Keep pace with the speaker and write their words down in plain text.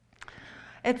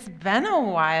It's been a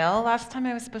while. Last time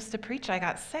I was supposed to preach, I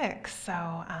got sick, so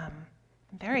I'm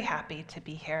very happy to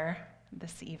be here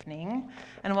this evening.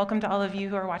 And welcome to all of you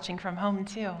who are watching from home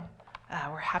too.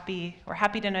 We're happy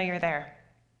to know you're there.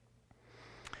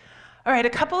 All right, a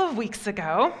couple of weeks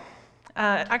ago,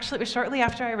 actually it was shortly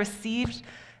after I received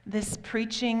this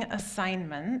preaching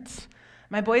assignment,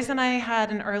 my boys and I had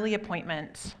an early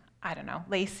appointment. I don't know,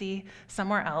 Lacey,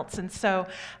 somewhere else. And so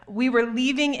we were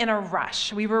leaving in a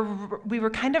rush. We were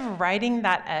kind of riding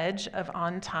that edge of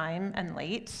on time and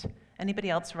late.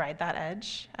 Anybody else ride that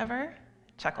edge ever?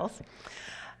 Chuckles.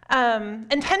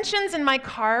 And tensions in my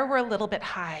car were a little bit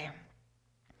high.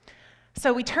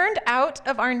 So we turned out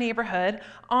of our neighborhood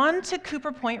onto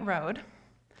Cooper Point Road.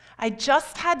 I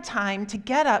just had time to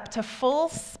get up to full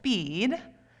speed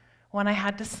when I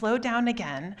had to slow down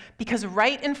again, because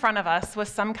right in front of us was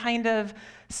some kind of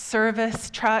service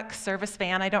truck, service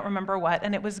van, I don't remember what,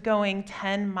 and it was going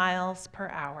 10 miles per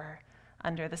hour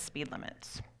under the speed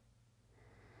limit.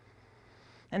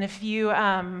 And if you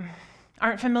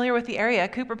aren't familiar with the area,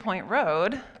 Cooper Point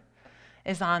Road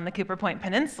is on the Cooper Point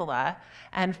Peninsula,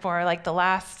 and for like the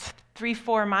last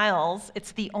 3-4 miles,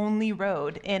 it's the only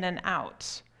road in and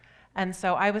out. And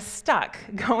so I was stuck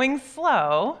going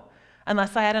slow,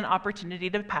 unless I had an opportunity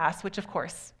to pass, which of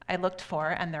course I looked for,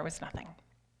 and there was nothing.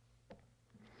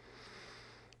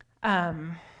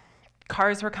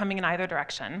 Cars were coming in either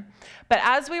direction. But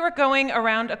as we were going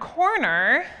around a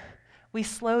corner, we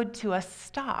slowed to a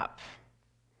stop.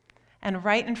 And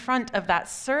right in front of that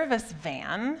service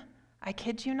van, I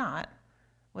kid you not,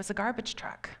 was a garbage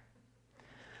truck.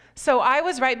 So I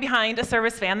was right behind a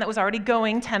service van that was already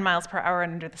going 10 miles per hour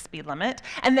under the speed limit.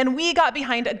 And then we got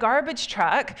behind a garbage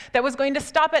truck that was going to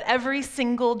stop at every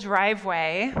single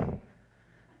driveway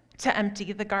to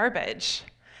empty the garbage.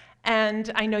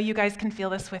 And I know you guys can feel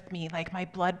this with me. Like, my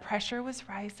blood pressure was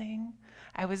rising.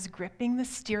 I was gripping the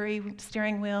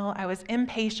steering wheel. I was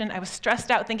impatient. I was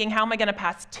stressed out thinking, how am I going to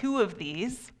pass 2 of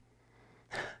these?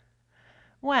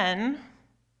 When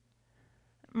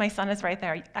my son is right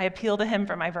there. I appeal to him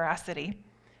for my veracity.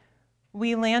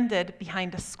 We landed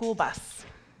behind a school bus.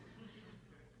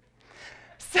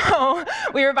 So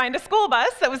we were behind a school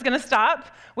bus that was going to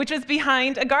stop, which was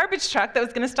behind a garbage truck that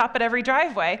was going to stop at every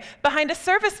driveway, behind a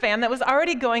service van that was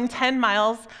already going 10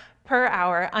 miles per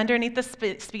hour underneath the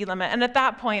speed limit. And at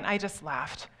that point, I just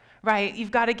laughed. Right? You've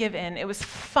got to give in. It was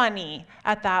funny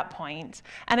at that point.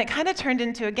 And it kind of turned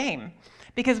into a game,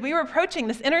 because we were approaching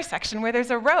this intersection where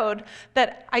there's a road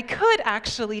that I could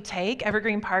actually take,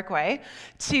 Evergreen Parkway,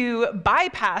 to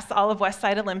bypass all of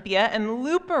Westside Olympia and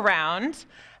loop around.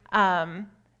 And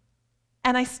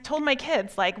I told my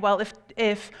kids, like, well,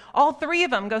 if all 3 of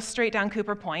them go straight down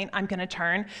Cooper Point, I'm going to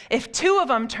turn. If 2 of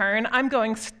them turn, I'm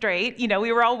going straight. You know,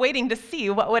 we were all waiting to see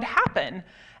what would happen.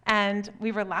 And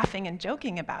we were laughing and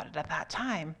joking about it at that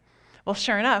time. Well,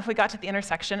 sure enough, we got to the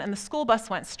intersection and the school bus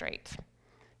went straight,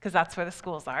 because that's where the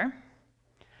schools are.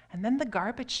 And then the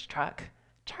garbage truck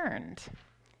turned.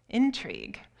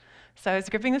 Intrigue. So I was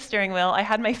gripping the steering wheel. I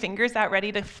had my fingers out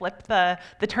ready to flip the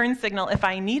turn signal if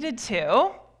I needed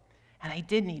to. And I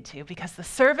did need to, because the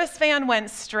service van went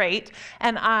straight,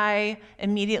 and I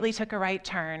immediately took a right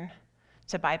turn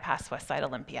to bypass Westside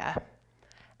Olympia.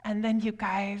 And then, you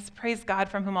guys, praise God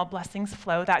from whom all blessings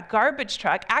flow, that garbage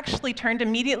truck actually turned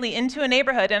immediately into a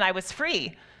neighborhood, and I was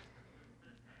free.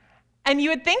 And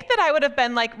you would think that I would have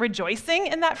been like rejoicing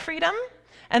in that freedom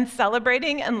and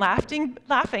celebrating and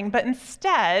laughing, but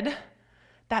instead,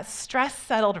 that stress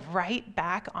settled right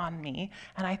back on me.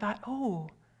 And I thought, oh,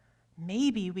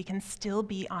 maybe we can still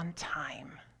be on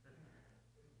time.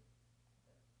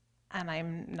 And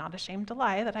I'm not ashamed to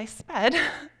lie that I sped.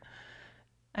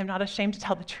 I'm not ashamed to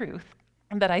tell the truth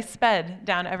that I sped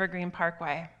down Evergreen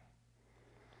Parkway.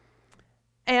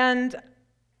 And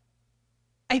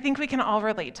I think we can all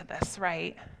relate to this,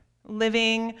 right?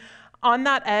 Living on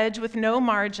that edge with no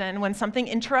margin when something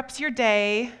interrupts your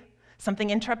day, something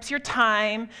interrupts your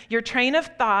time, your train of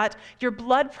thought, your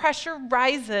blood pressure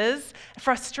rises,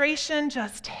 frustration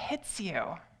just hits you.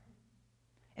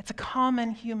 It's a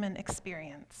common human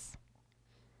experience.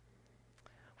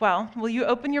 Well, will you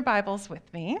open your Bibles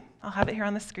with me? I'll have it here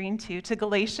on the screen too, to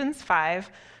Galatians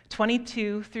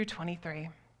 5:22 through 23.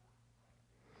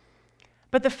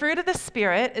 But the fruit of the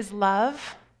Spirit is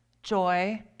love,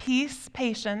 joy, peace,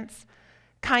 patience,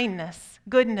 kindness,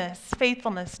 goodness,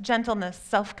 faithfulness, gentleness,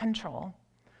 self-control.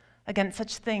 Against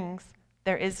such things,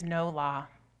 there is no law.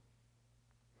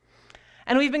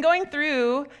 And we've been going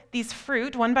through these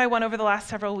fruit one by one over the last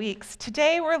several weeks.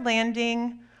 Today, we're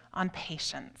landing on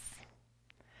patience.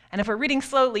 And if we're reading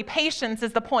slowly, patience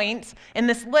is the point in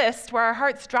this list where our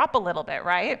hearts drop a little bit,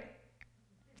 right?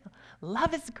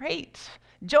 Love is great.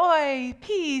 Joy,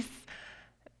 peace,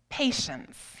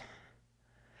 patience.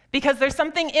 Because there's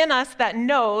something in us that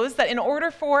knows that in order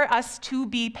for us to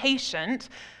be patient,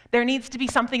 there needs to be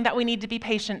something that we need to be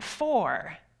patient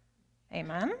for.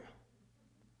 Amen?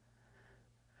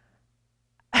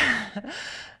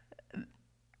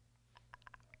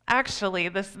 Actually,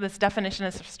 this definition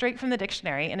is straight from the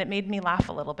dictionary, and it made me laugh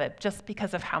a little bit just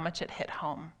because of how much it hit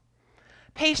home.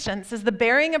 Patience is the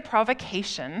bearing of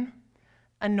provocation,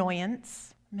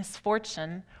 annoyance,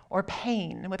 misfortune, or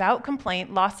pain without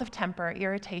complaint, loss of temper,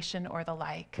 irritation, or the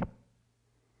like.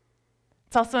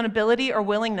 It's also an ability or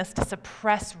willingness to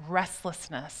suppress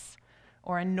restlessness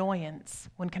or annoyance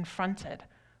when confronted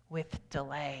with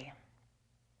delay.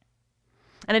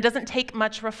 And it doesn't take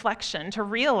much reflection to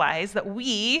realize that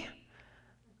we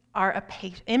are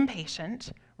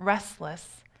impatient,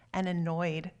 restless, and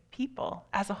annoyed people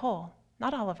as a whole.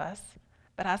 Not all of us,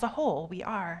 but as a whole, we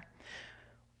are.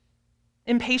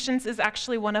 Impatience is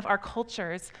actually one of our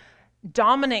culture's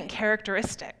dominant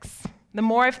characteristics. The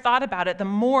more I've thought about it, the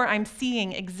more I'm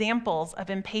seeing examples of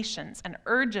impatience and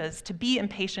urges to be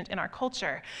impatient in our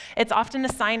culture. It's often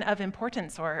a sign of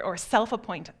importance or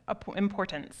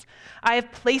self-importance. I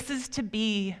have places to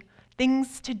be,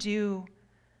 things to do.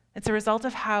 It's a result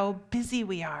of how busy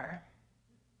we are,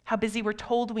 how busy we're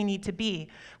told we need to be.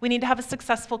 We need to have a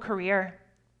successful career,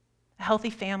 a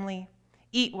healthy family,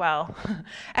 eat well,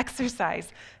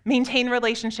 exercise, maintain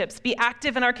relationships, be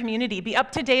active in our community, be up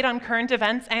to date on current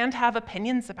events, and have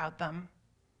opinions about them.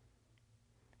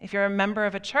 If you're a member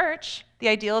of a church, the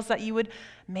ideal is that you would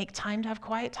make time to have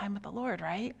quiet time with the Lord,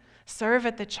 right? Serve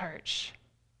at the church.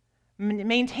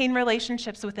 Maintain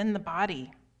relationships within the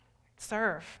body.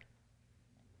 Serve.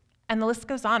 And the list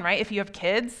goes on, right? If you have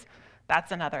kids,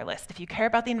 that's another list. If you care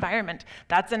about the environment,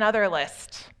 that's another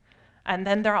list. And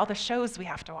then there are all the shows we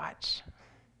have to watch.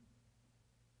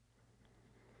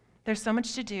 There's so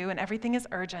much to do, and everything is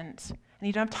urgent, and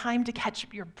you don't have time to catch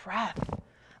your breath,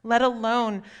 let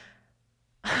alone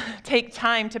take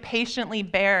time to patiently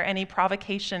bear any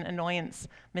provocation, annoyance,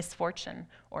 misfortune,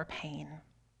 or pain.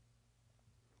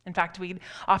 In fact, we'd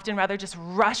often rather just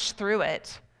rush through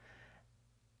it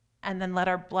and then let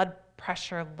our blood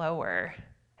pressure lower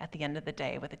at the end of the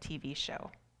day with a TV show.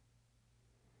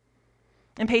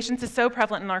 Impatience is so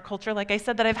prevalent in our culture, like I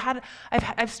said, that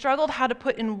I've struggled how to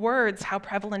put in words how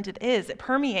prevalent it is. It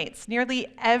permeates nearly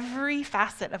every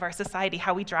facet of our society: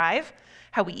 how we drive,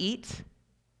 how we eat,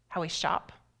 how we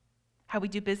shop, how we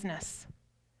do business,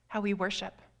 how we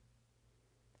worship,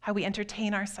 how we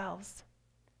entertain ourselves,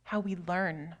 how we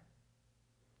learn,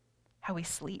 how we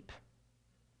sleep,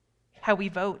 how we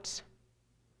vote,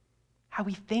 how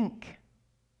we think.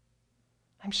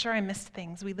 I'm sure I missed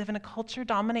things. We live in a culture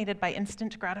dominated by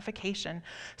instant gratification,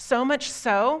 so much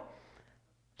so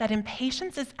that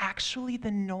impatience is actually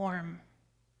the norm.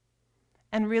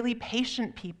 And really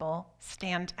patient people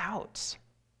stand out.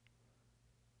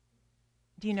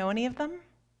 Do you know any of them?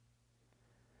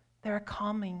 They're a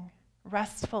calming,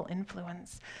 restful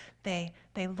influence. They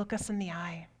look us in the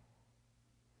eye.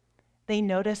 They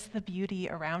notice the beauty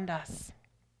around us.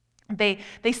 They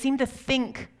seem to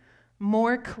think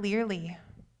more clearly.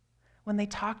 When they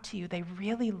talk to you, they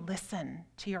really listen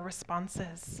to your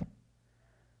responses.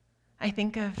 I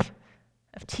think of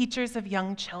teachers of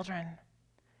young children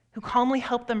who calmly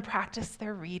help them practice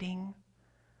their reading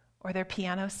or their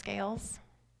piano scales.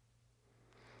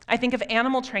 I think of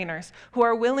animal trainers who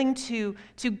are willing to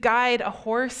guide a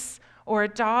horse or a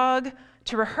dog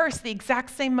to rehearse the exact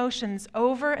same motions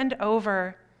over and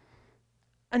over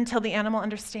until the animal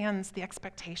understands the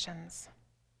expectations.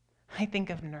 I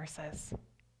think of nurses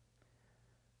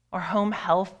or home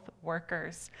health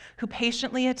workers who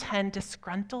patiently attend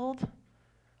disgruntled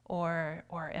or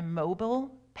immobile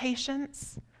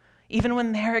patients, even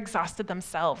when they're exhausted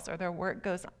themselves or their work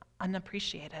goes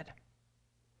unappreciated.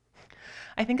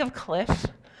 I think of Cliff.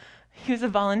 He was a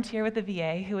volunteer with the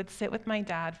VA who would sit with my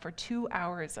dad for 2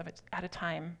 hours at a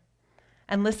time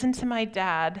and listen to my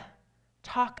dad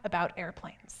talk about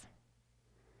airplanes.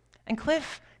 And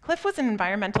Cliff was an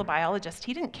environmental biologist.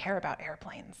 He didn't care about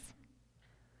airplanes.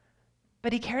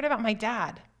 But he cared about my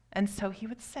dad, and so he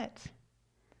would sit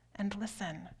and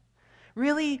listen.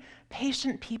 Really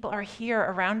patient people are here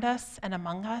around us and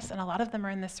among us, and a lot of them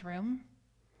are in this room.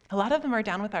 A lot of them are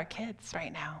down with our kids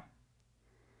right now.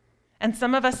 And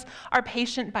some of us are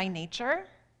patient by nature.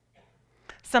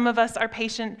 Some of us are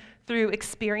patient through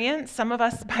experience. Some of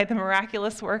us by the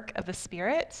miraculous work of the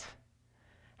Spirit.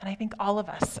 And I think all of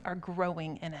us are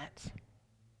growing in it.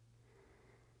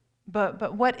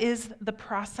 But what is the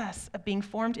process of being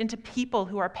formed into people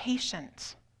who are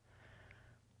patient?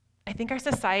 I think think our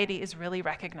society is really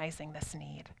recognizing this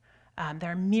need.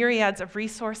 There are myriads of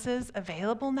resources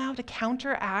available now to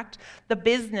counteract the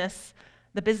businesses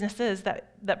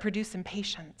that produce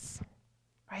impatience,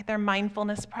 right? There are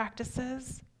mindfulness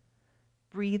practices,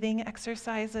 breathing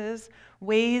exercises,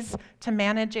 ways to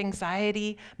manage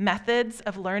anxiety, methods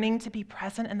of learning to be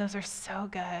present, and those are so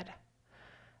good.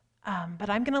 But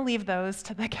I'm going to leave those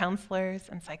to the counselors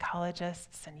and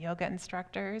psychologists and yoga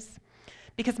instructors,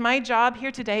 because my job here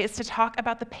today is to talk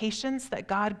about the patience that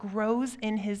God grows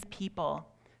in his people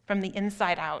from the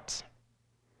inside out.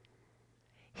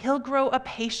 He'll grow a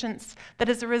patience that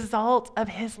is a result of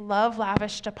his love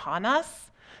lavished upon us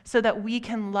so that we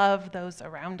can love those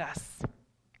around us.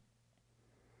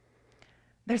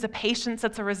 There's a patience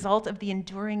that's a result of the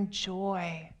enduring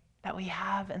joy that we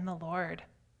have in the Lord,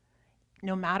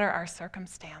 no matter our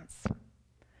circumstance.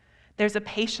 There's a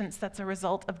patience that's a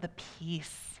result of the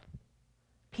peace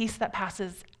that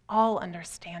passes all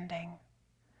understanding.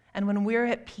 And when we're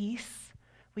at peace,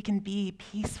 we can be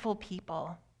peaceful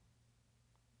people.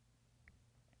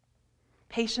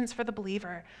 Patience for the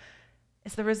believer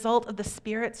is the result of the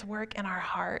Spirit's work in our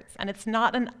hearts, and it's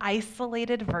not an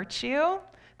isolated virtue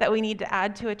that we need to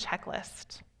add to a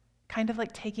checklist, kind of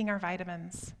like taking our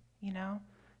vitamins,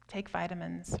 Take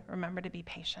vitamins, remember to be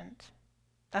patient.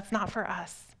 That's not for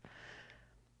us.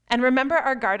 And remember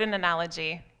our garden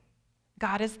analogy.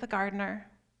 God is the gardener.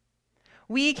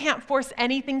 We can't force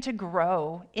anything to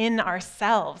grow in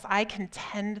ourselves. I can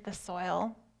tend the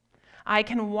soil. I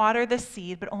can water the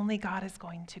seed, but only God is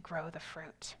going to grow the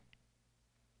fruit.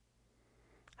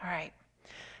 All right.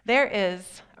 There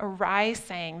is a wise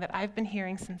saying that I've been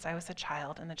hearing since I was a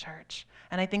child in the church,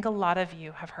 and I think a lot of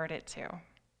you have heard it too.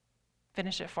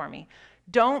 Finish it for me.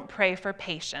 Don't pray for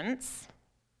patience.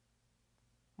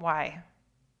 Why?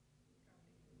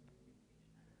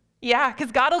 Yeah,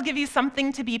 because God will give you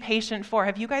something to be patient for.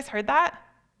 Have you guys heard that?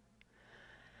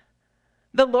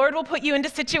 The Lord will put you into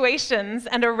situations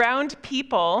and around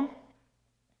people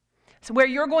where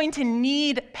you're going to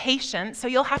need patience, so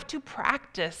you'll have to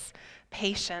practice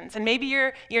patience. And maybe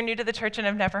you're new to the church and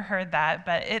have never heard that,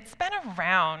 but it's been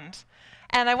around.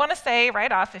 And I want to say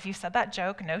right off, if you said that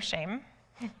joke, no shame,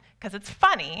 because it's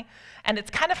funny, and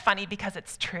it's kind of funny because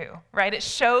it's true, right? It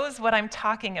shows what I'm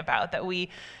talking about, that we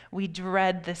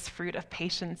dread this fruit of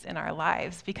patience in our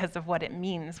lives because of what it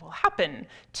means will happen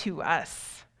to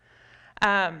us.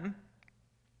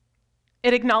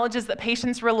 It acknowledges that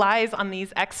patience relies on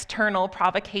these external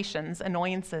provocations,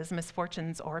 annoyances,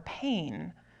 misfortunes, or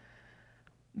pain.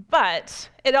 But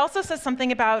it also says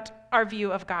something about our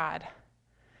view of God.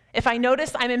 If I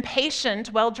notice I'm impatient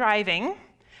while driving,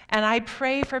 and I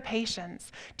pray for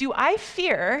patience, do I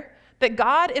fear that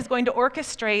God is going to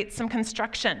orchestrate some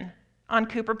construction on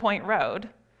Cooper Point Road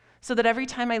so that every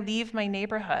time I leave my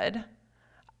neighborhood,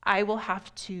 I will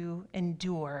have to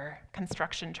endure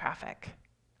construction traffic?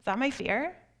 Is that my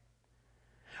fear?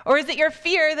 Or is it your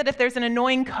fear that if there's an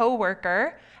annoying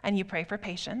coworker and you pray for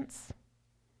patience,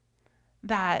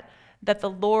 that the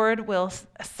Lord will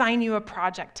assign you a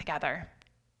project together?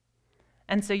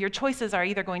 And so your choices are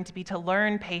either going to be to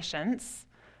learn patience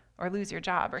or lose your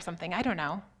job or something. I don't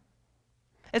know.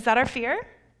 Is that our fear?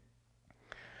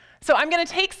 So I'm going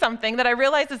to take something that I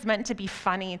realize is meant to be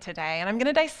funny today, and I'm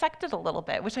going to dissect it a little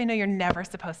bit, which I know you're never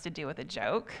supposed to do with a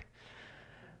joke.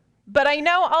 But I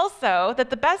know also that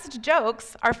the best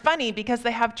jokes are funny because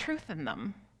they have truth in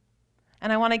them.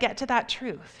 And I want to get to that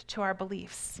truth, to our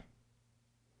beliefs.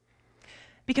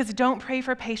 Because don't pray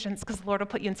for patience because the Lord will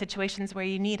put you in situations where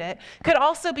you need it. Could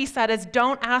also be said as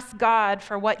don't ask God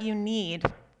for what you need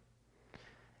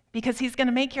because he's going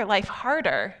to make your life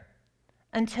harder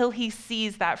until he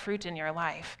sees that fruit in your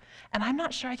life. And I'm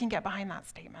not sure I can get behind that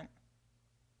statement.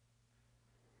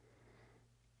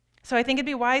 So I think it'd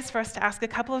be wise for us to ask a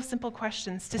couple of simple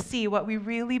questions to see what we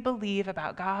really believe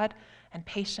about God and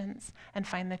patience and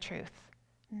find the truth.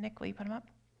 Nick, will you put them up?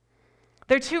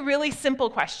 They're two really simple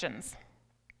questions.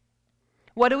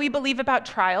 What do we believe about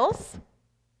trials?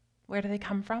 Where do they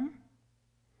come from?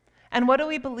 And what do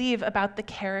we believe about the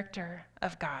character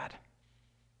of God?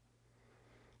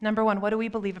 Number one, what do we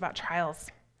believe about trials?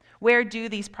 Where do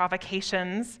these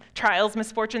provocations, trials,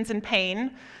 misfortunes, and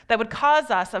pain that would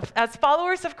cause us, as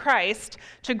followers of Christ,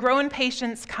 to grow in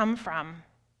patience come from?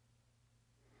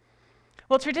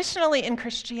 Well, traditionally in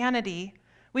Christianity,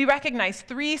 we recognize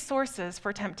three sources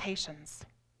for temptations: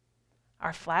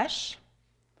 our flesh,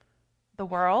 the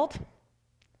world,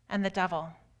 and the devil.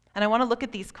 And I want to look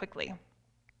at these quickly.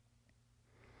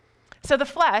 So the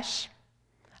flesh,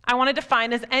 I want to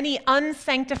define as any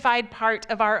unsanctified part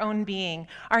of our own being,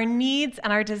 our needs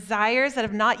and our desires that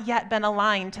have not yet been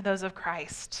aligned to those of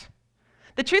Christ.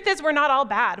 The truth is, we're not all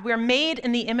bad. We're made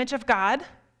in the image of God.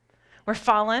 We're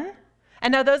fallen.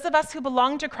 And now those of us who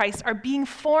belong to Christ are being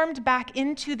formed back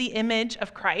into the image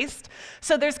of Christ.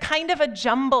 So there's kind of a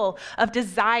jumble of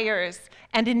desires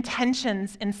and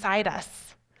intentions inside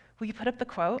us. Will you put up the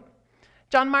quote?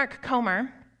 John Mark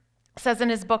Comer says in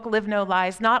his book, Live No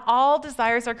Lies, not all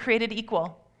desires are created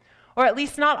equal, or at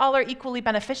least not all are equally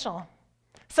beneficial.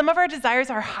 Some of our desires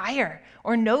are higher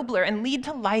or nobler and lead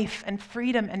to life and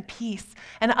freedom and peace,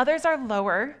 and others are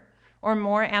lower or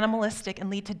more animalistic and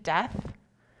lead to death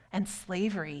and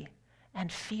slavery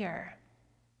and fear.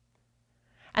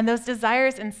 And those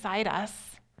desires inside us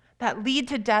that lead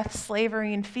to death,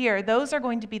 slavery, and fear, those are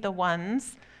going to be the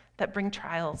ones that bring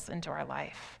trials into our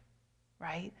life,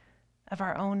 right? Of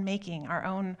our own making, our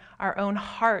own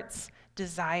heart's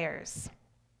desires.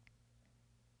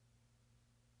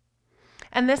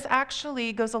 And this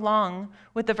actually goes along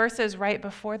with the verses right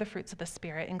before the fruits of the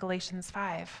Spirit in Galatians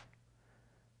 5.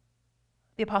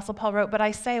 The Apostle Paul wrote, "But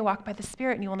I say, walk by the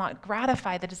Spirit, and you will not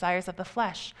gratify the desires of the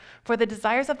flesh. For the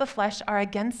desires of the flesh are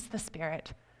against the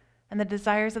Spirit, and the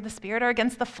desires of the Spirit are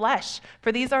against the flesh.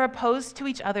 For these are opposed to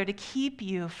each other to keep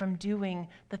you from doing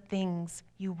the things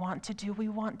you want to do." We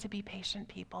want to be patient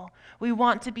people. We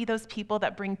want to be those people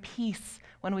that bring peace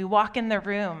when we walk in the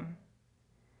room.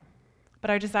 But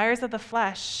our desires of the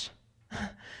flesh, the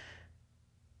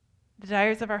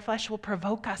desires of our flesh will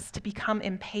provoke us to become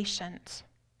impatient.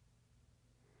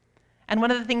 And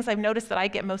one of the things I've noticed that I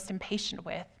get most impatient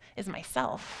with is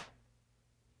myself,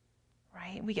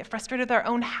 right? We get frustrated with our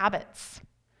own habits,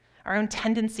 our own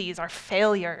tendencies, our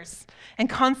failures, and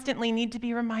constantly need to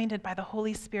be reminded by the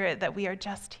Holy Spirit that we are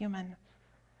just human.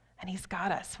 And he's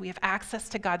got us. We have access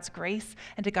to God's grace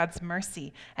and to God's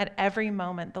mercy. At every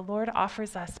moment, the Lord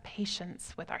offers us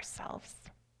patience with ourselves.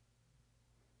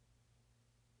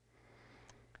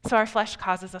 So our flesh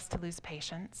causes us to lose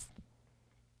patience.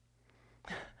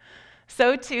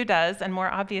 So too does, and more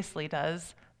obviously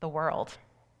does, the world.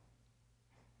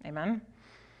 Amen?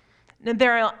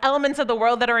 There are elements of the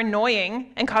world that are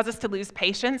annoying and cause us to lose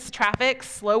patience. Traffic,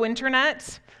 slow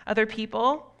internet, other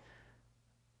people.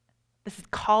 This is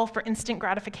call for instant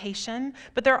gratification,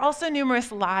 but there are also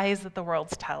numerous lies that the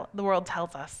world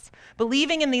tells us.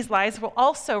 Believing in these lies will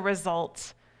also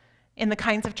result in the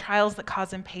kinds of trials that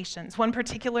cause impatience. One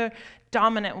particular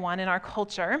dominant one in our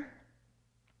culture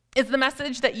is the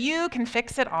message that you can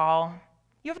fix it all.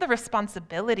 You have the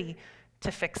responsibility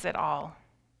to fix it all.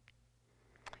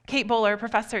 Kate Bowler,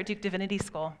 professor at Duke Divinity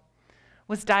School,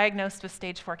 was diagnosed with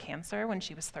stage 4 cancer when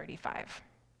she was 35.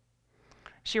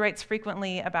 She writes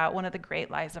frequently about one of the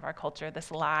great lies of our culture, this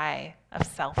lie of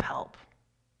self-help.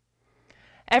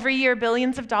 Every year,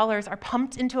 billions of dollars are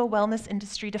pumped into a wellness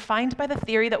industry defined by the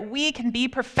theory that we can be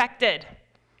perfected.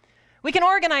 We can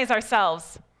organize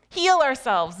ourselves, heal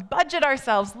ourselves, budget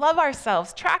ourselves, love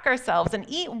ourselves, track ourselves, and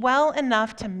eat well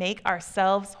enough to make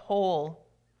ourselves whole.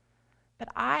 But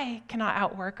I cannot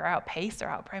outwork or outpace or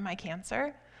outpray my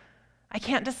cancer. I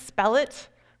can't dispel it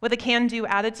with a can-do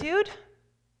attitude.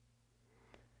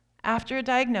 After a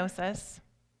diagnosis,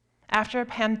 after a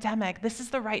pandemic, this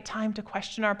is the right time to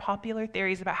question our popular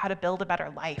theories about how to build a better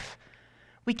life.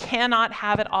 We cannot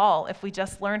have it all if we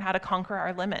just learn how to conquer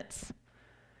our limits.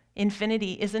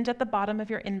 Infinity isn't at the bottom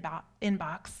of your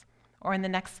inbox or in the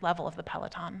next level of the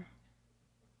Peloton.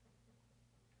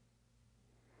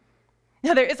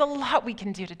 Now, there is a lot we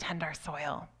can do to tend our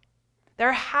soil. There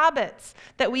are habits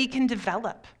that we can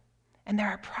develop. And there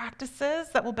are practices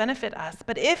that will benefit us.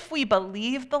 But if we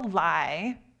believe the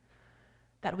lie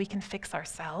that we can fix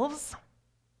ourselves,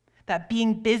 that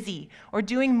being busy or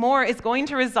doing more is going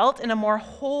to result in a more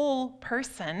whole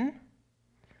person,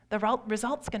 the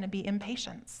result's going to be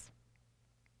impatience.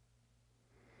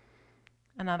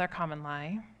 Another common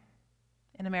lie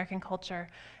in American culture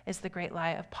is the great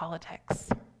lie of politics,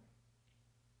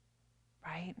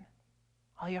 right?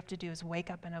 All you have to do is wake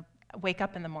up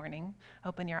in the morning,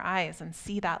 open your eyes, and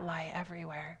see that lie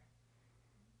everywhere.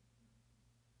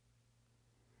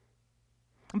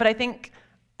 But I think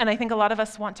a lot of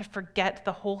us want to forget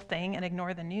the whole thing and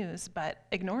ignore the news, but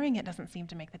ignoring it doesn't seem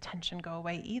to make the tension go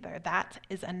away either. That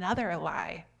is another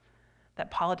lie, that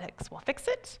politics will fix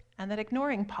it, and that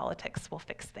ignoring politics will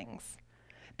fix things.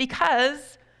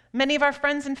 Because many of our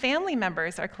friends and family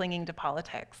members are clinging to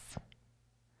politics.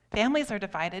 Families are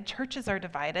divided, churches are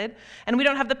divided, and we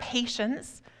don't have the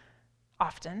patience,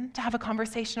 often, to have a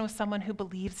conversation with someone who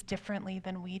believes differently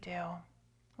than we do,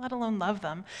 let alone love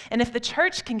them. And if the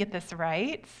church can get this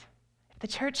right, if the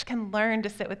church can learn to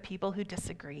sit with people who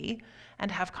disagree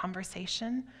and have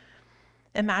conversation,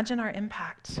 imagine our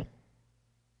impact.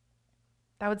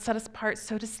 that would set us apart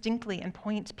so distinctly and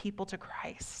point people to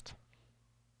Christ.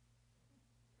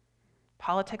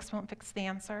 Politics won't fix the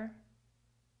answer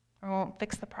or won't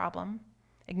fix the problem.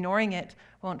 Ignoring it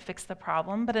won't fix the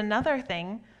problem. But another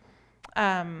thing,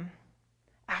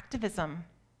 activism.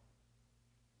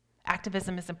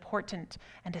 Activism is important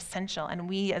and essential, and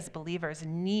we as believers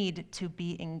need to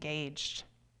be engaged.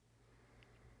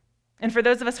 And for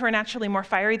those of us who are naturally more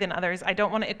fiery than others, I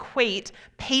don't want to equate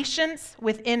patience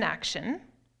with inaction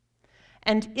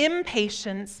and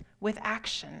impatience with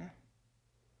action.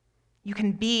 You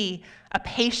can be a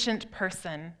patient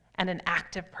person and an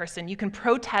active person. You can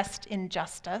protest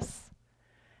injustice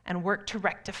and work to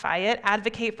rectify it,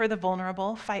 advocate for the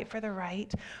vulnerable, fight for the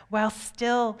right, while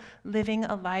still living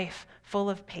a life full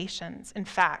of patience. In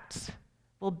fact,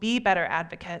 we'll be better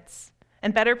advocates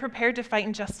and better prepared to fight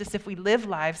injustice if we live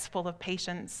lives full of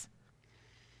patience.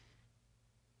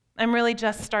 I'm really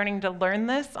just starting to learn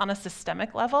this on a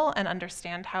systemic level and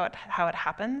understand how it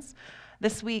happens.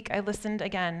 This week, I listened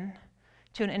again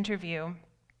to an interview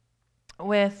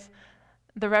with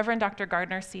the Reverend Dr.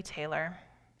 Gardner C. Taylor.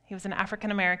 He was an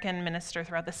African-American minister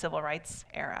throughout the civil rights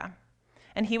era.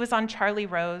 And he was on Charlie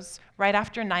Rose right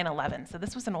after 9/11, so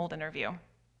this was an old interview.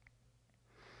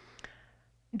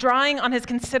 Drawing on his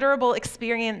considerable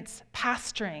experience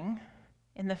pastoring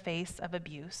in the face of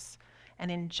abuse and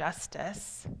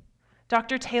injustice,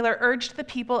 Dr. Taylor urged the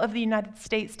people of the United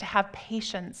States to have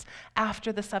patience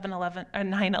after the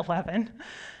 9/11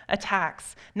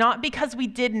 attacks, not because we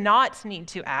did not need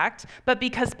to act, but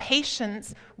because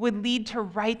patience would lead to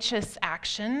righteous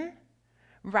action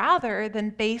rather than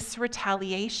base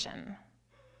retaliation.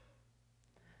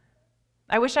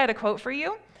 I wish I had a quote for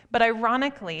you, but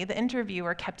ironically, the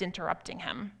interviewer kept interrupting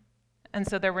him, and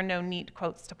so there were no neat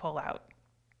quotes to pull out.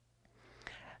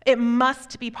 It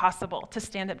must be possible to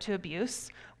stand up to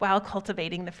abuse while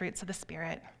cultivating the fruits of the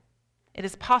Spirit. It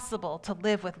is possible to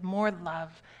live with more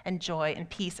love and joy and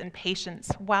peace and patience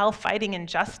while fighting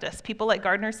injustice. People like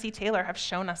Gardner C. Taylor have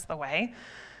shown us the way.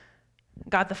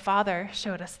 God the Father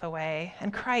showed us the way,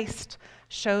 and Christ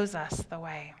shows us the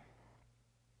way.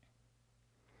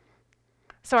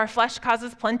 So our flesh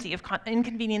causes plenty of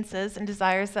inconveniences and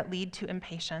desires that lead to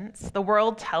impatience. The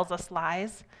world tells us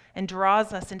lies and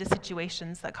draws us into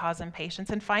situations that cause impatience.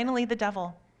 And finally, the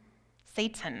devil,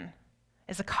 Satan,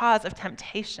 is a cause of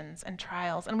temptations and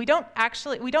trials. And we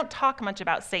don't talk much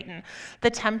about Satan, the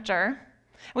tempter.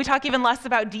 We talk even less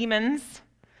about demons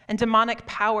and demonic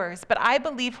powers. But I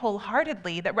believe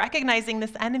wholeheartedly that recognizing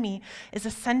this enemy is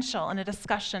essential in a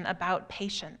discussion about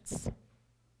patience.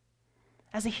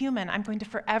 As a human, I'm going to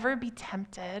forever be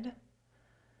tempted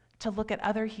to look at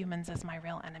other humans as my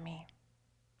real enemy,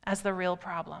 as the real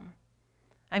problem.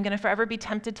 I'm going to forever be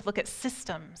tempted to look at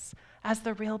systems as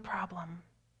the real problem.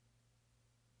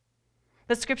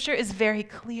 The scripture is very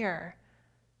clear,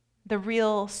 the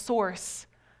real source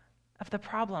of the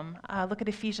problem. Look at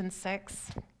Ephesians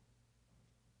 6. Do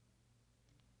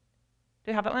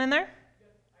you have that one in there?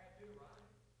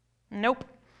 Nope.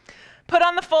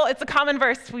 It's a common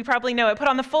verse, we probably know it. Put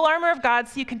on the full armor of God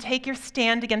so you can take your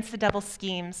stand against the devil's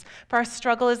schemes. For our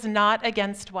struggle is not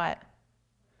against what?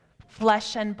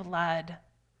 Flesh and blood.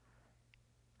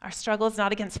 Our struggle is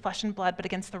not against flesh and blood, but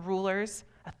against the rulers,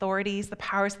 authorities, the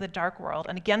powers of the dark world,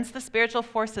 and against the spiritual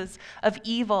forces of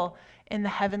evil in the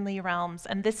heavenly realms.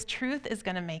 And this truth is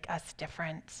going to make us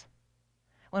different.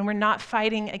 When we're not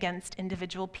fighting against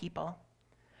individual people,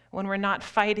 when we're not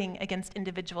fighting against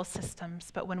individual systems,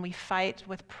 but when we fight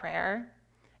with prayer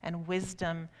and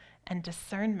wisdom and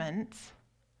discernment,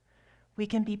 we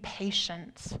can be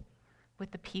patient with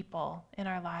the people in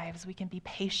our lives. We can be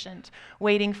patient,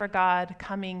 waiting for God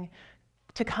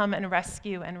to come and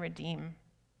rescue and redeem,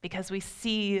 because we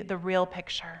see the real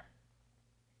picture.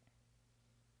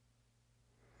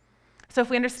 So if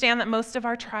we understand that most of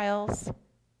our trials,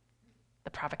 the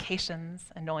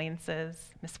provocations, annoyances,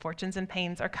 misfortunes, and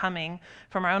pains are coming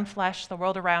from our own flesh, the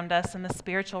world around us, and the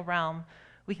spiritual realm,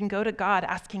 we can go to God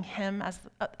asking him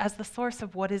as the source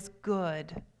of what is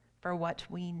good for what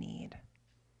we need.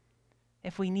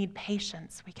 If we need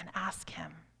patience, we can ask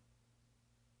him.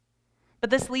 But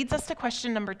this leads us to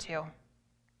question number 2.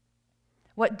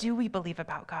 What do we believe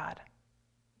about God?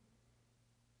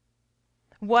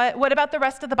 What about the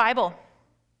rest of the Bible?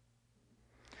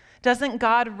 Doesn't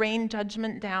God rain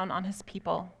judgment down on his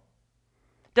people?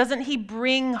 Doesn't he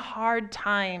bring hard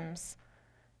times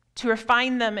to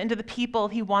refine them into the people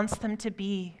he wants them to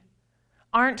be?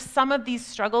 Aren't some of these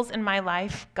struggles in my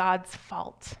life God's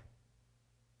fault?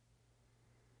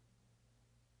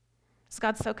 Is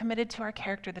God so committed to our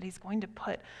character that he's going to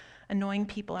put annoying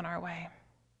people in our way,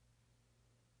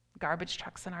 garbage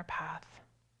trucks in our path,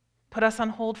 put us on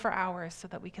hold for hours so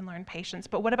that we can learn patience.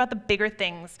 But what about the bigger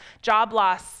things? Job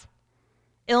loss,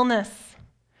 illness,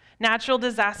 natural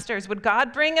disasters. Would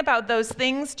God bring about those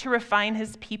things to refine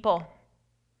his people?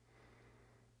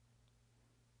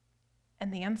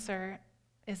 And the answer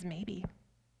is maybe.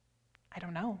 I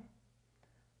don't know.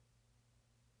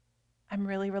 I'm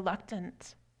really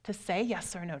reluctant to say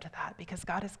yes or no to that because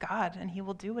God is God and he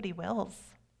will do what he wills.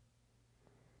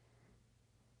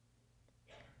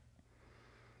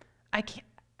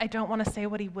 I don't want to say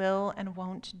what he will and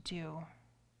won't do,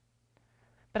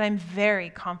 but I'm very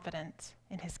confident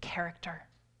in his character.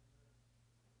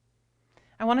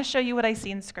 I want to show you what I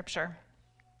see in Scripture.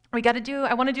 I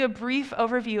want to do a brief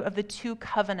overview of the two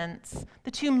covenants,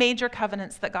 the two major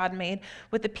covenants that God made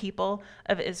with the people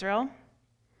of Israel.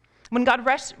 When God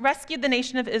rescued the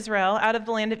nation of Israel out of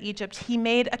the land of Egypt, he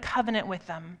made a covenant with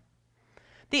them.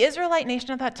 The Israelite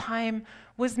nation at that time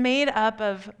was made up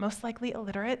of most likely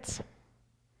illiterate,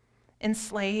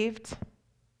 enslaved,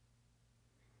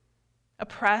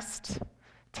 oppressed,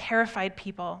 terrified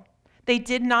people. They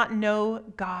did not know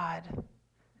God.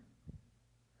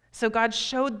 So God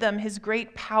showed them his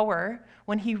great power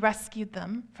when he rescued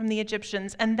them from the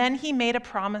Egyptians, and then he made a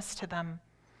promise to them.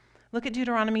 Look at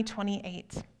Deuteronomy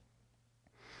 28.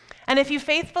 And if you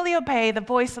faithfully obey the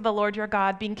voice of the Lord your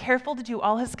God, being careful to do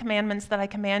all his commandments that I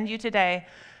command you today,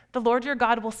 the Lord your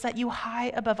God will set you high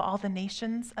above all the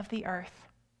nations of the earth.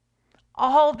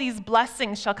 All these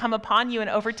blessings shall come upon you and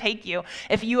overtake you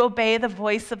if you obey the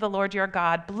voice of the Lord your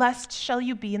God. Blessed shall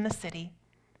you be in the city.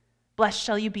 Blessed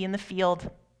shall you be in the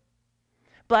field.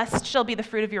 Blessed shall be the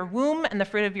fruit of your womb and the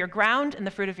fruit of your ground and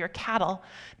the fruit of your cattle,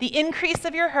 the increase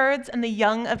of your herds and the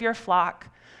young of your flock.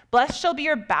 Blessed shall be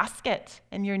your basket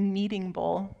and your kneading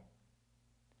bowl.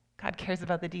 God cares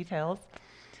about the details.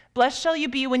 Blessed shall you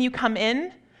be when you come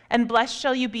in, and blessed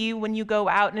shall you be when you go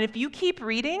out. And if you keep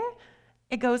reading,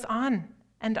 it goes on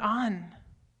and on.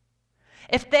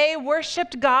 If they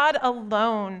worshiped God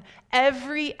alone,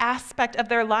 every aspect of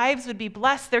their lives would be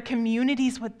blessed. Their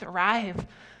communities would thrive.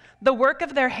 The work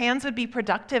of their hands would be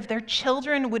productive. Their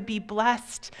children would be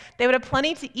blessed. They would have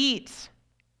plenty to eat.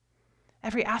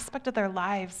 Every aspect of their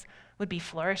lives would be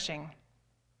flourishing.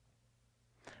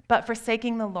 But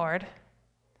forsaking the Lord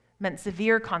meant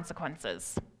severe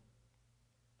consequences.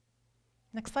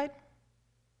 Next slide.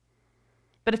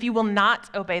 But if you will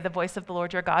not obey the voice of the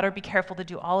Lord your God or be careful to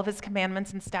do all of his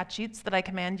commandments and statutes that I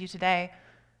command you today,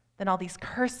 then all these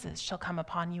curses shall come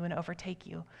upon you and overtake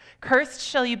you. Cursed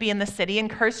shall you be in the city, and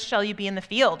cursed shall you be in the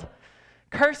field.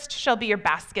 Cursed shall be your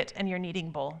basket and your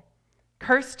kneading bowl.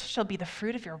 Cursed shall be the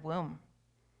fruit of your womb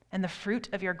and the fruit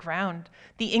of your ground,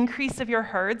 the increase of your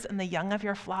herds and the young of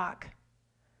your flock.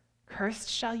 Cursed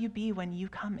shall you be when you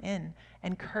come in,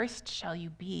 and cursed shall you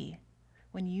be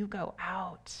when you go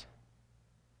out.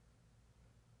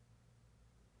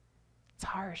 It's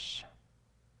harsh.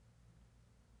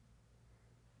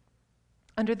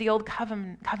 Under the old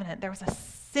covenant, there was a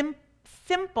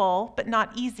simple but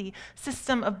not easy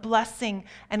system of blessing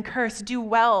and curse. Do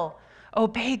well,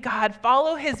 obey God,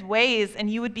 follow his ways, and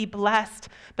you would be blessed.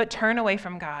 But turn away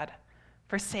from God,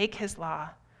 forsake his law,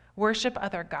 worship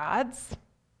other gods,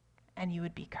 and you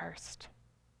would be cursed.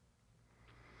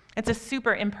 It's a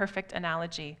super imperfect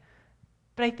analogy,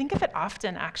 but I think of it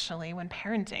often actually when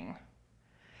parenting.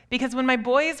 Because when my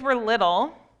boys were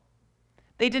little,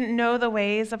 they didn't know the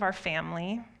ways of our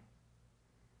family.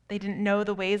 They didn't know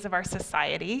the ways of our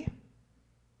society.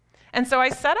 And so I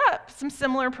set up some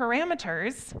similar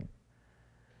parameters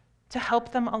to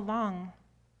help them along.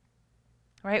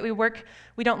 Right?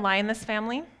 We don't lie in this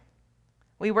family.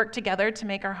 We work together to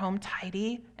make our home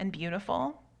tidy and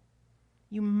beautiful.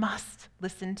 You must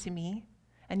listen to me,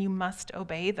 and you must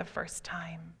obey the first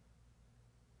time.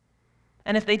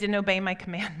 And if they didn't obey my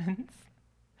commandments,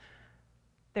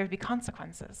 there would be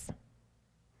consequences.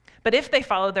 But if they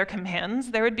followed their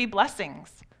commands, there would be blessings.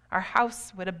 Our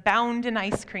house would abound in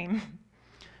ice cream.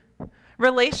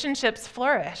 Relationships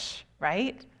flourish,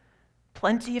 right?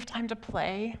 Plenty of time to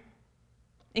play,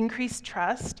 increased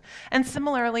trust. And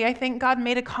similarly, I think God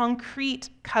made a concrete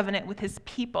covenant with his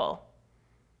people.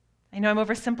 I know I'm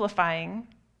oversimplifying,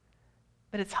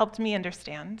 but it's helped me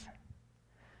understand.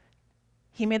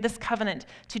 He made this covenant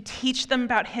to teach them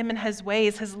about him and his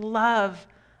ways, his love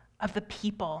of the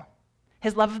people,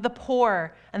 his love of the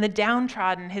poor and the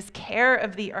downtrodden, his care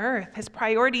of the earth, his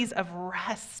priorities of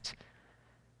rest.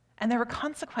 And there were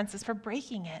consequences for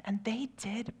breaking it, and they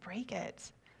did break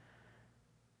it.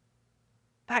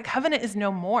 That covenant is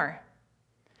no more.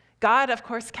 God, of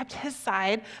course, kept his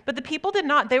side, but the people did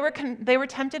not. They were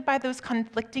tempted by those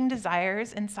conflicting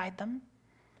desires inside them.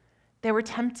 They were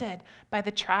tempted by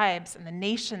the tribes and the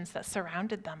nations that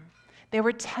surrounded them. They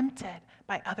were tempted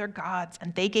by other gods,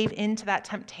 and they gave in to that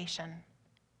temptation.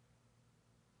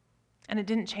 And it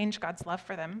didn't change God's love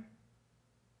for them.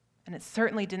 And it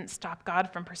certainly didn't stop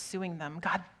God from pursuing them.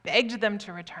 God begged them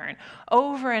to return.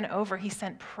 Over and over, he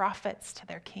sent prophets to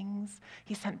their kings.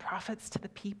 He sent prophets to the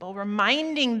people,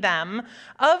 reminding them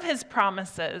of his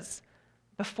promises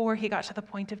before he got to the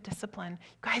point of discipline.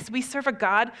 Guys, we serve a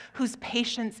God whose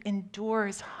patience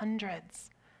endures hundreds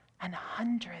and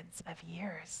hundreds of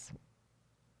years.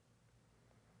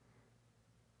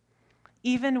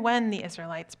 Even when the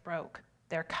Israelites broke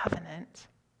their covenant,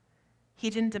 he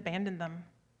didn't abandon them.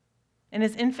 In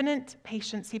his infinite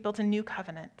patience, he built a new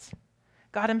covenant.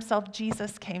 God himself,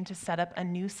 Jesus, came to set up a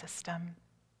new system.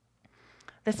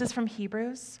 This is from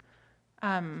Hebrews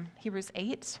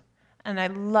 8, and I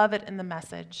love it in the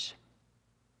Message.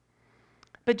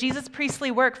 But Jesus'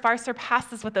 priestly work far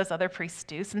surpasses what those other priests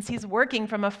do, since he's working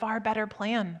from a far better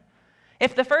plan.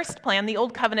 If the first plan, the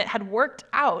old covenant, had worked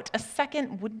out, a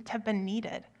second wouldn't have been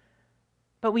needed.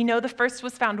 But we know the first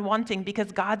was found wanting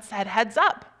because God said, "Heads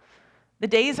up. The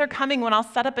days are coming when I'll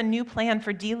set up a new plan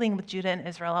for dealing with Judah and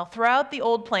Israel. I'll throw out the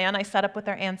old plan I set up with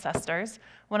their ancestors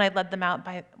when I led them out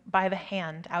by the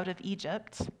hand out of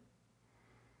Egypt.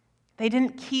 They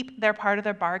didn't keep their part of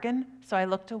their bargain, so I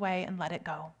looked away and let it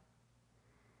go.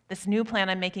 This new plan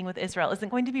I'm making with Israel isn't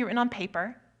going to be written on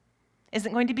paper,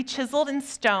 isn't going to be chiseled in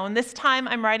stone. This time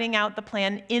I'm writing out the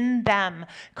plan in them,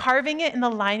 carving it in the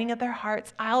lining of their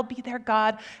hearts. I'll be their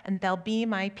God, and they'll be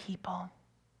my people.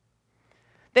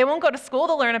 They won't go to school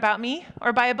to learn about me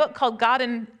or buy a book called God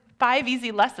in 5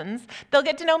 Easy Lessons. They'll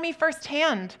get to know me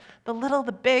firsthand. The little,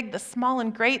 the big, the small,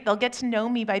 and great. They'll get to know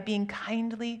me by being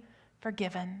kindly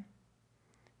forgiven,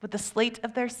 with the slate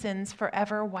of their sins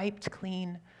forever wiped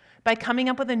clean, by coming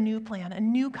up with a new plan, a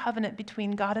new covenant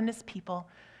between God and his people.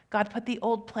 God put the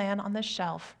old plan on the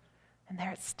shelf, and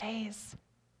there it stays,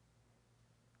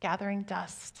 gathering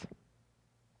dust.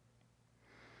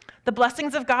 The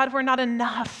blessings of God were not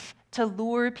enough to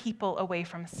lure people away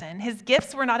from sin. His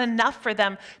gifts were not enough for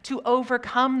them to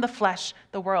overcome the flesh,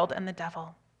 the world, and the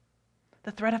devil.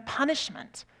 The threat of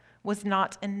punishment was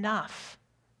not enough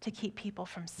to keep people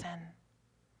from sin.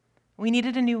 We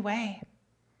needed a new way.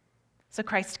 So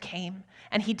Christ came,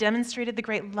 and he demonstrated the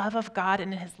great love of God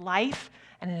in his life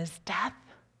and in his death.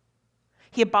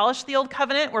 He abolished the old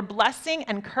covenant where blessing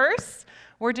and curse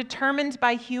were determined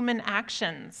by human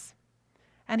actions.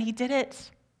 And he did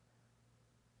it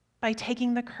by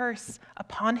taking the curse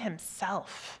upon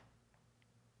himself.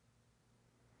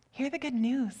 Hear the good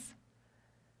news.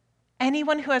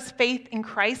 Anyone who has faith in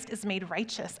Christ is made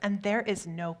righteous, and there is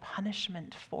no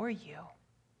punishment for you.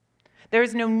 There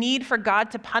is no need for God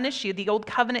to punish you. The old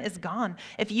covenant is gone.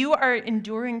 If you are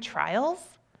enduring trials,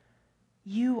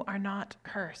 you are not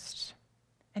cursed,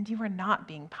 and you are not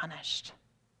being punished.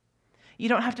 You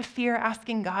don't have to fear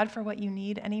asking God for what you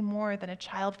need any more than a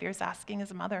child fears asking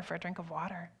his mother for a drink of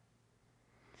water.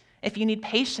 If you need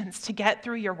patience to get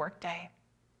through your workday,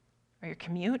 or your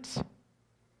commute,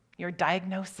 your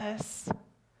diagnosis,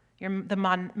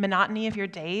 the monotony of your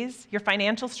days, your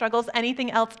financial struggles, anything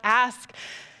else,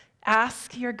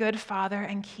 ask your good Father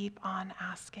and keep on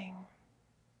asking.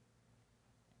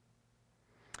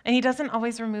 And he doesn't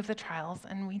always remove the trials,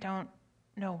 and we don't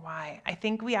know why. I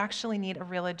think we actually need a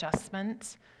real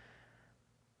adjustment.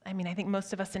 I think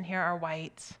most of us in here are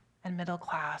white and middle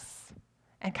class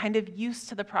and kind of used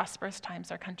to the prosperous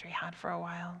times our country had for a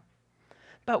while.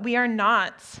 But we are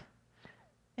not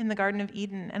in the Garden of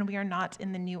Eden, and we are not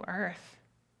in the new earth.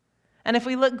 And if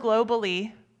we look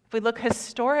globally, if we look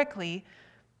historically,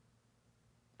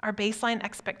 our baseline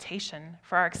expectation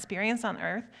for our experience on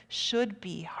earth should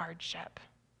be hardship.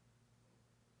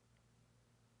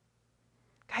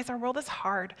 Guys, our world is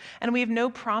hard, and we have no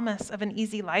promise of an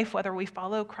easy life whether we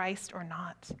follow Christ or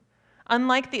not.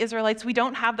 Unlike the Israelites, we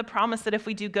don't have the promise that if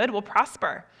we do good, we'll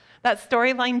prosper. That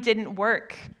storyline didn't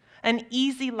work. An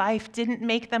easy life didn't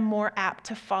make them more apt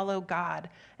to follow God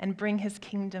and bring his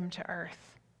kingdom to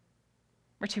earth.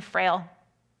 We're too frail.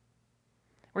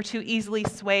 We're too easily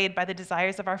swayed by the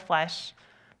desires of our flesh,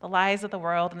 the lies of the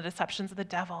world, and the deceptions of the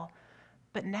devil.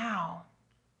 But now,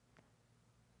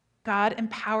 God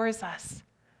empowers us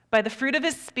by the fruit of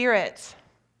his Spirit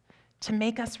to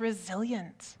make us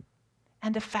resilient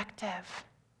and effective.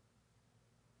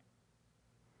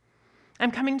 I'm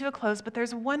coming to a close, but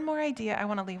there's one more idea I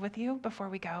want to leave with you before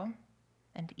we go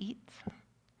and eat.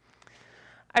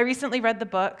 I recently read the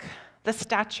book, The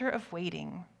Stature of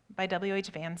Waiting by W.H.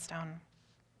 Vanstone.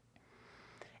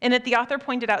 In it, the author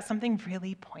pointed out something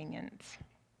really poignant.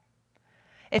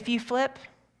 If you flip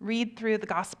read through the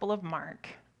Gospel of Mark,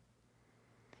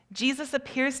 Jesus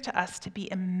appears to us to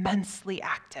be immensely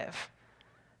active.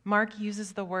 Mark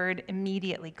uses the word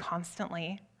immediately,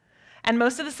 constantly. And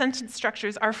most of the sentence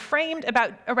structures are framed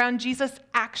around Jesus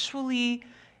actually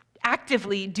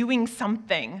actively doing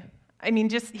something. I mean,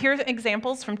 just here are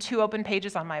examples from 2 open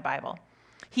pages on my Bible.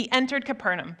 He entered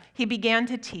Capernaum. He began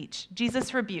to teach.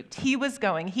 Jesus rebuked. He was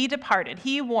going. He departed.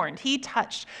 He warned. He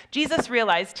touched. Jesus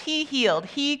realized. He healed.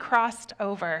 He crossed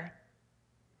over.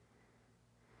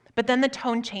 But then the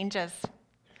tone changes.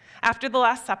 After the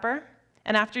Last Supper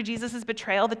and after Jesus'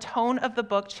 betrayal, the tone of the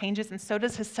book changes, and so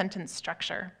does his sentence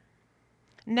structure.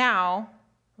 Now,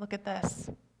 look at this.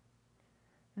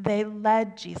 They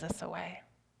led Jesus away.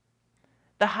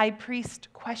 The high priest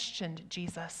questioned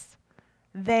Jesus.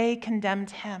 They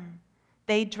condemned him.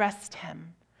 They dressed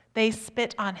him. They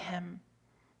spit on him.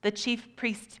 The chief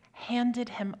priests handed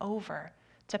him over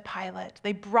to Pilate.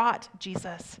 They brought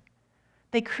Jesus.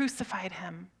 They crucified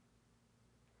him.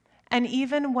 And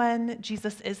even when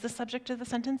Jesus is the subject of the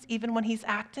sentence, even when he's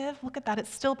active, look at that,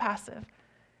 it's still passive.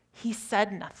 He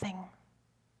said nothing.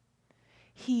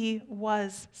 He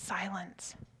was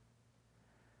silent.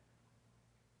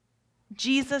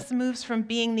 Jesus moves from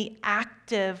being the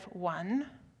active one,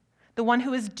 the one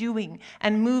who is doing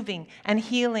and moving and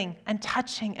healing and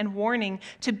touching and warning,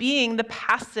 to being the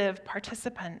passive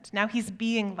participant. Now he's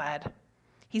being led.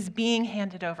 He's being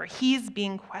handed over. He's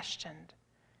being questioned.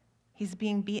 He's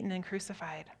being beaten and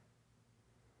crucified.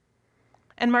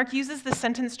 And Mark uses this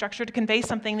sentence structure to convey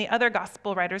something the other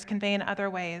gospel writers convey in other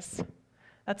ways.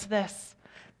 That's this,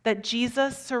 that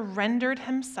Jesus surrendered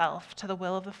himself to the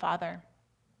will of the Father.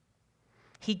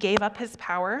 He gave up his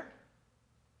power.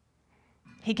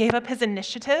 He gave up his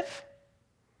initiative.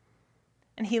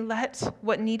 And he let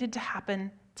what needed to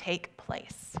happen take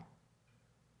place.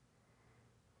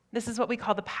 This is what we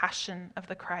call the passion of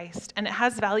the Christ. And it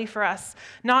has value for us,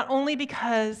 not only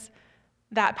because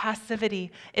that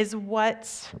passivity is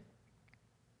what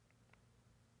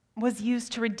was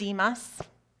used to redeem us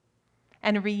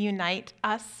and reunite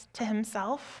us to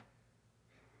himself,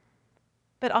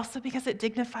 but also because it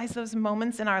dignifies those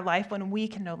moments in our life when we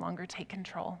can no longer take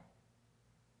control,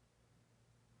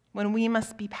 when we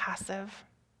must be passive,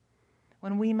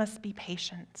 when we must be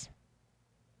patient.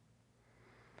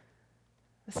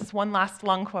 This is one last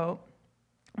long quote,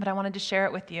 but I wanted to share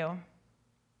it with you.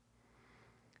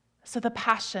 So the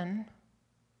passion,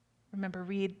 remember,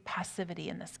 read passivity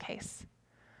in this case,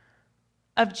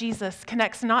 of Jesus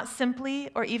connects not simply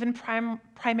or even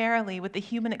primarily with the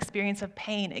human experience of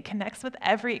pain. It connects with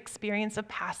every experience of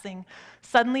passing,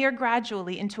 suddenly or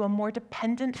gradually, into a more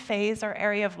dependent phase or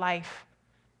area of life,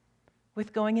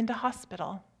 with going into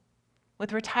hospital,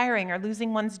 with retiring or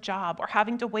losing one's job, or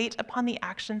having to wait upon the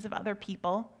actions of other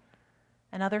people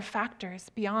and other factors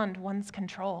beyond one's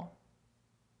control.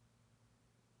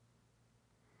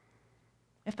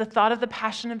 If the thought of the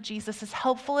passion of Jesus is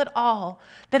helpful at all,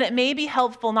 then it may be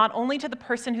helpful not only to the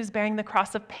person who's bearing the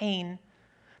cross of pain,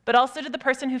 but also to the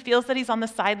person who feels that he's on the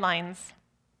sidelines,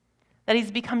 that he's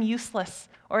become useless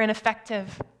or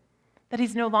ineffective, that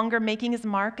he's no longer making his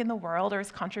mark in the world or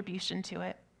his contribution to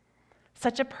it.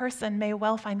 Such a person may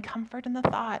well find comfort in the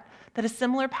thought that a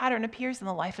similar pattern appears in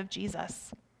the life of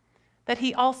Jesus, that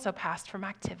he also passed from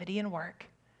activity and work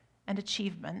and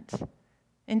achievement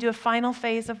into a final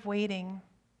phase of waiting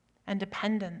and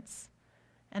dependence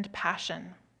and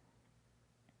passion.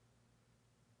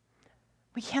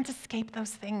 We can't escape those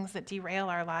things that derail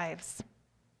our lives.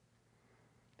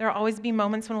 There will always be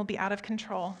moments when we'll be out of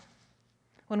control,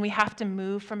 when we have to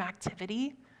move from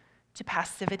activity to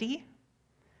passivity,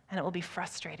 and it will be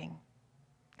frustrating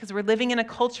because we're living in a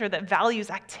culture that values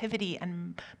activity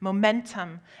and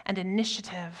momentum and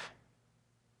initiative.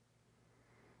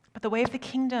 But the way of the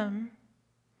kingdom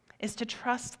is to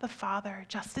trust the Father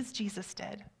just as Jesus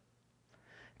did,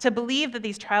 to believe that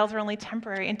these trials are only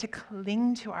temporary, and to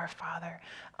cling to our Father,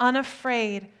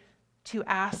 unafraid to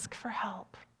ask for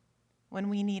help when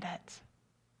we need it.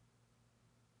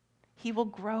 He will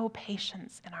grow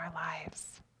patience in our lives.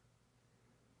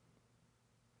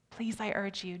 Please, I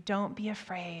urge you, don't be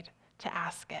afraid to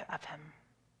ask it of him.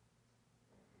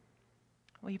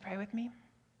 Will you pray with me?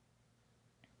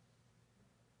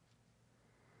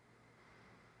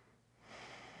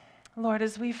 Lord,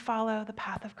 as we follow the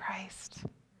path of Christ,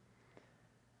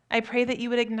 I pray that you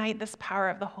would ignite this power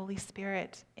of the Holy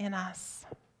Spirit in us.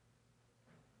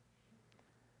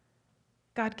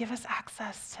 God, give us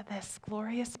access to this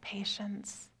glorious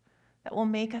patience that will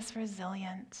make us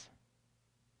resilient,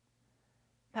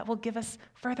 that will give us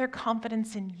further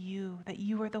confidence in you, that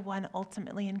you are the one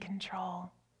ultimately in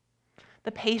control.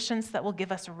 The patience that will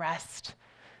give us rest,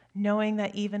 knowing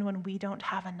that even when we don't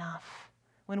have enough,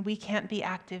 when we can't be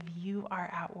active, you are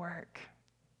at work.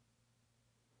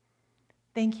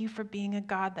 Thank you for being a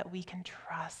God that we can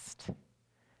trust.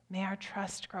 May our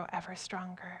trust grow ever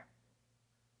stronger.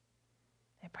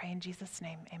 I pray in Jesus'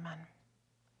 name, amen.